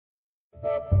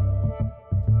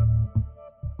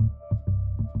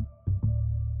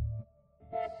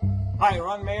Hi,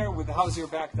 Ron Mayer with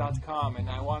howsyourback.com, and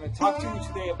I want to talk to you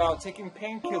today about taking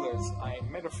painkillers. I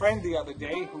met a friend the other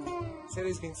day who said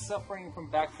he's been suffering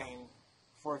from back pain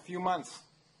for a few months,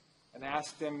 and I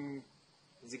asked him,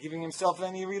 is he giving himself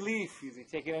any relief? Is he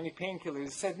taking any painkillers? He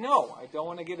said, no, I don't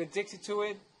want to get addicted to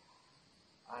it.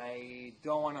 I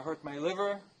don't want to hurt my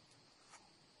liver,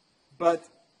 but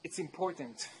it's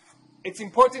important. It's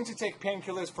important to take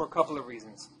painkillers for a couple of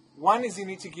reasons. One is you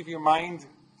need to give your mind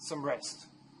some rest.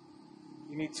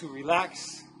 You need to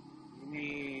relax. You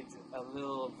need a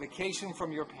little vacation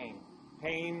from your pain.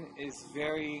 Pain is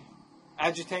very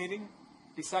agitating.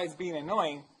 Besides being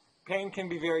annoying, pain can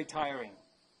be very tiring.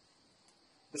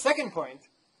 The second point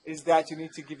is that you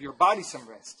need to give your body some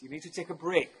rest. You need to take a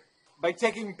break. By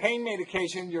taking pain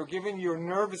medication, you're giving your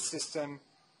nervous system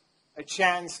a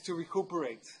chance to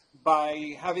recuperate.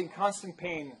 By having constant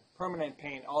pain, permanent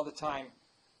pain all the time,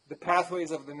 the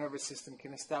pathways of the nervous system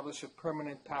can establish a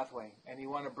permanent pathway, and you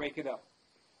want to break it up.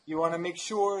 You want to make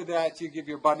sure that you give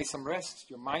your body some rest,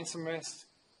 your mind some rest.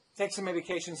 Take some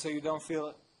medication so you don't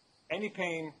feel any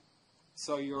pain,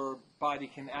 so your body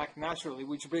can act naturally,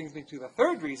 which brings me to the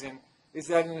third reason, is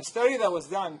that in a study that was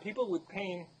done, people with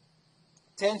pain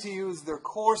tend to use their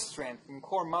core strength and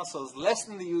core muscles less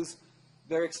than they use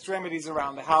their extremities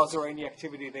around the house or any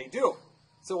activity they do.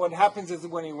 So what happens is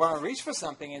that when you want to reach for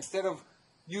something, instead of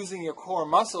using your core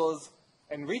muscles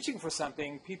and reaching for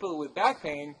something, people with back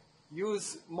pain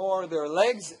use more their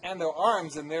legs and their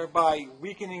arms, and thereby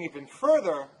weakening even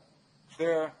further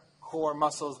their core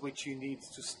muscles, which you need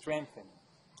to strengthen.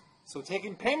 So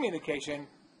taking pain medication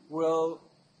will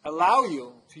allow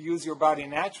you to use your body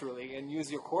naturally and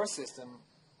use your core system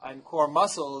and core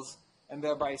muscles, and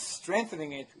thereby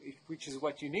strengthening it, which is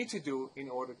what you need to do in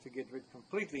order to get rid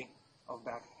completely of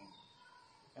back pain.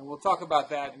 And we'll talk about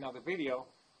that in another video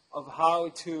of how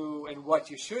to and what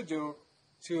you should do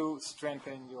to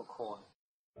strengthen your core.